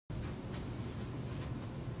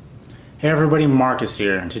Hey everybody, Marcus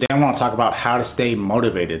here, and today I want to talk about how to stay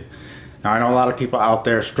motivated. Now I know a lot of people out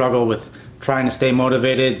there struggle with trying to stay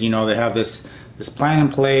motivated. You know, they have this plan in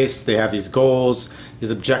place, they have these goals,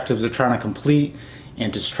 these objectives they're trying to complete,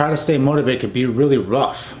 and to try to stay motivated can be really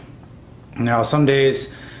rough. Now some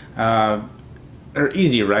days are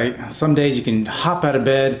easy, right? Some days you can hop out of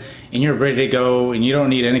bed and you're ready to go and you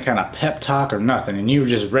don't need any kind of pep talk or nothing, and you're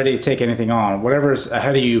just ready to take anything on, whatever's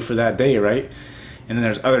ahead of you for that day, right? And then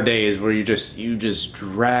there's other days where you just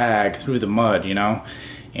drag through the mud, you know,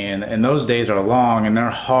 and those days are long and they're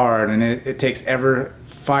hard, and it takes every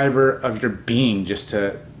fiber of your being just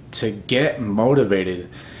to get motivated.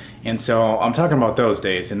 And so I'm talking about those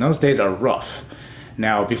days, and those days are rough.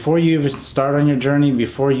 Now, before you even start on your journey,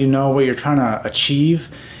 before you know what you're trying to achieve,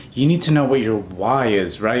 you need to know what your why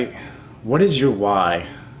is, right? What is your why?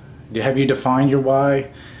 Have you defined your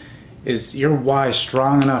why? Is your why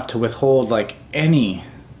strong enough to withhold like any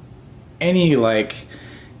like,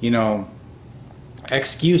 you know,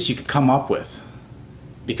 excuse you could come up with?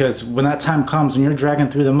 Because when that time comes, when you're dragging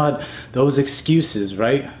through the mud, those excuses,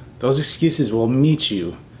 right? Those excuses will meet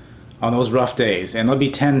you on those rough days, and they'll be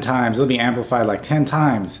 10 times, they'll be amplified like 10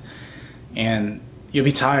 times, and you'll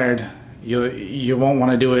be tired, you won't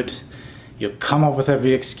want to do it, you'll come up with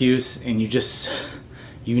every excuse, and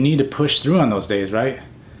you need to push through on those days, right?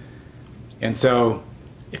 And so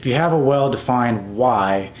if you have a well-defined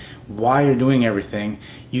why you're doing everything,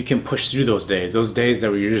 you can push through those days that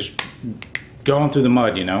where you're just going through the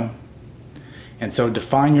mud, you know? And so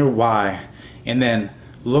define your why, and then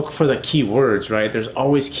look for the key words, right? There's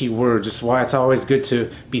always key words. That's why it's always good to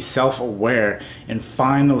be self-aware and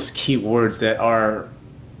find those key words that are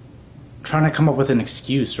trying to come up with an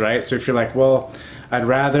excuse, right? So if you're like, well, I'd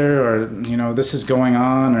rather, or, you know, this is going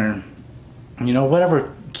on, or, you know,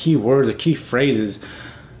 whatever key words or key phrases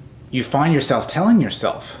you find yourself telling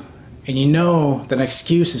yourself, and you know that an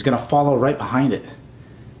excuse is going to follow right behind it.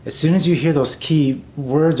 As soon as you hear those key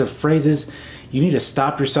words or phrases, you need to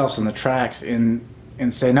stop yourselves in the tracks and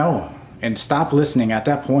say no, and stop listening at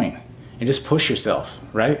that point, and just push yourself,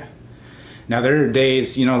 right? Now there are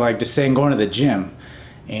days, you know, like just saying going to the gym,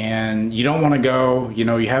 and you don't want to go, you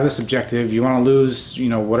know, you have this objective, you want to lose, you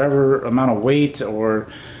know, whatever amount of weight, or,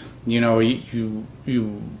 you know, you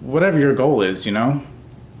whatever your goal is, you know,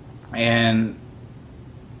 and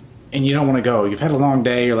you don't want to go. You've had a long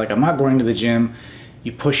day, you're like, I'm not going to the gym.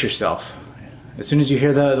 You push yourself. As soon as you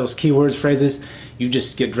hear those keywords, phrases, you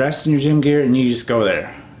just get dressed in your gym gear and you just go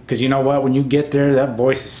there. Because you know what, when you get there, that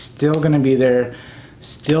voice is still going to be there,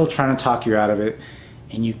 still trying to talk you out of it,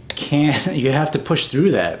 and you have to push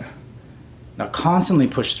through that. Now constantly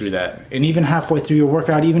push through that, and even halfway through your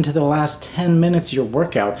workout, even to the last 10 minutes of your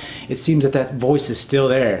workout, it seems that voice is still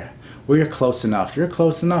there. Well, you're close enough, you're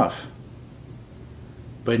close enough.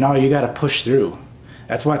 But no, you got to push through.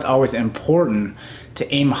 That's why it's always important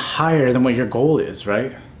to aim higher than what your goal is,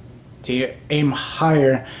 right? To aim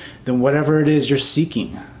higher than whatever it is you're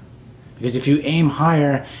seeking. Because if you aim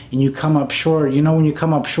higher and you come up short, you know, when you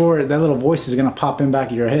come up short, that little voice is going to pop in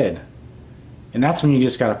back of your head. And that's when you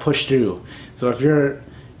just got to push through. So if your,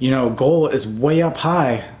 you know, goal is way up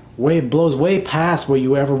high, blows way past what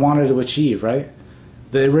you ever wanted to achieve, right?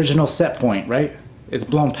 The original set point, right? It's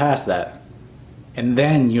blown past that. And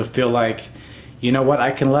then you'll feel like, you know what,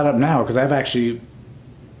 I can let up now because I've actually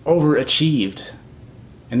overachieved.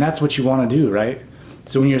 And that's what you want to do, right?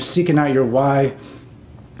 So when you're seeking out your why,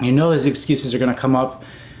 you know those excuses are going to come up.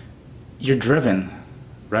 You're driven,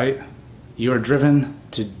 right? You are driven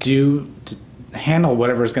to handle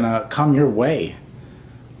whatever is going to come your way.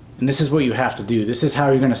 And this is what you have to do. This is how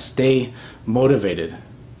you're going to stay motivated.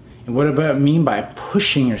 And what I mean by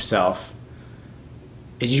pushing yourself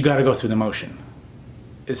is you got to go through the motion.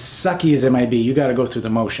 As sucky as it might be, you got to go through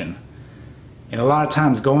the motion. And a lot of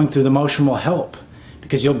times going through the motion will help,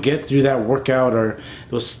 because you'll get through that workout or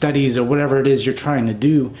those studies or whatever it is you're trying to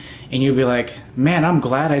do, and you'll be like, man, I'm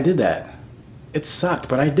glad I did that. It sucked,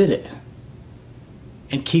 but I did it.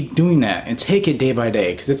 And keep doing that and take it day by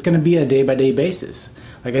day, because it's going to be a day-by-day basis.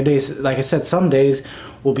 Like I said, some days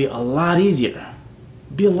will be a lot easier.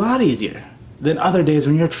 Be a lot easier than other days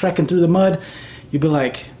when you're trekking through the mud. You'll be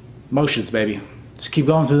like, motions, baby. Just keep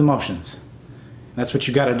going through the motions. That's what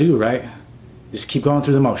you got to do, right? Just keep going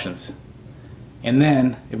through the motions. And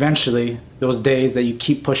then eventually those days that you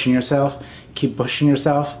keep pushing yourself,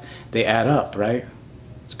 they add up, right?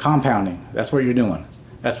 It's compounding. That's what you're doing.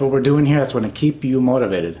 That's what we're doing here. That's going to keep you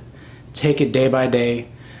motivated. Take it day by day.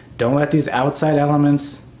 Don't let these outside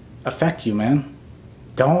elements affect you, man.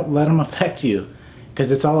 Don't let them affect you,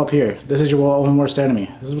 because it's all up here. This is your own worst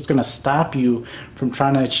enemy. This is what's going to stop you from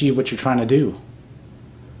trying to achieve what you're trying to do.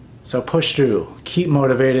 So push through, keep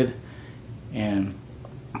motivated, and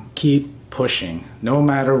keep pushing no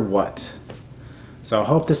matter what. So I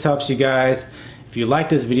hope this helps you guys. If you like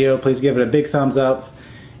this video, please give it a big thumbs up,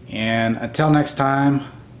 and until next time,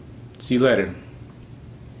 see you later.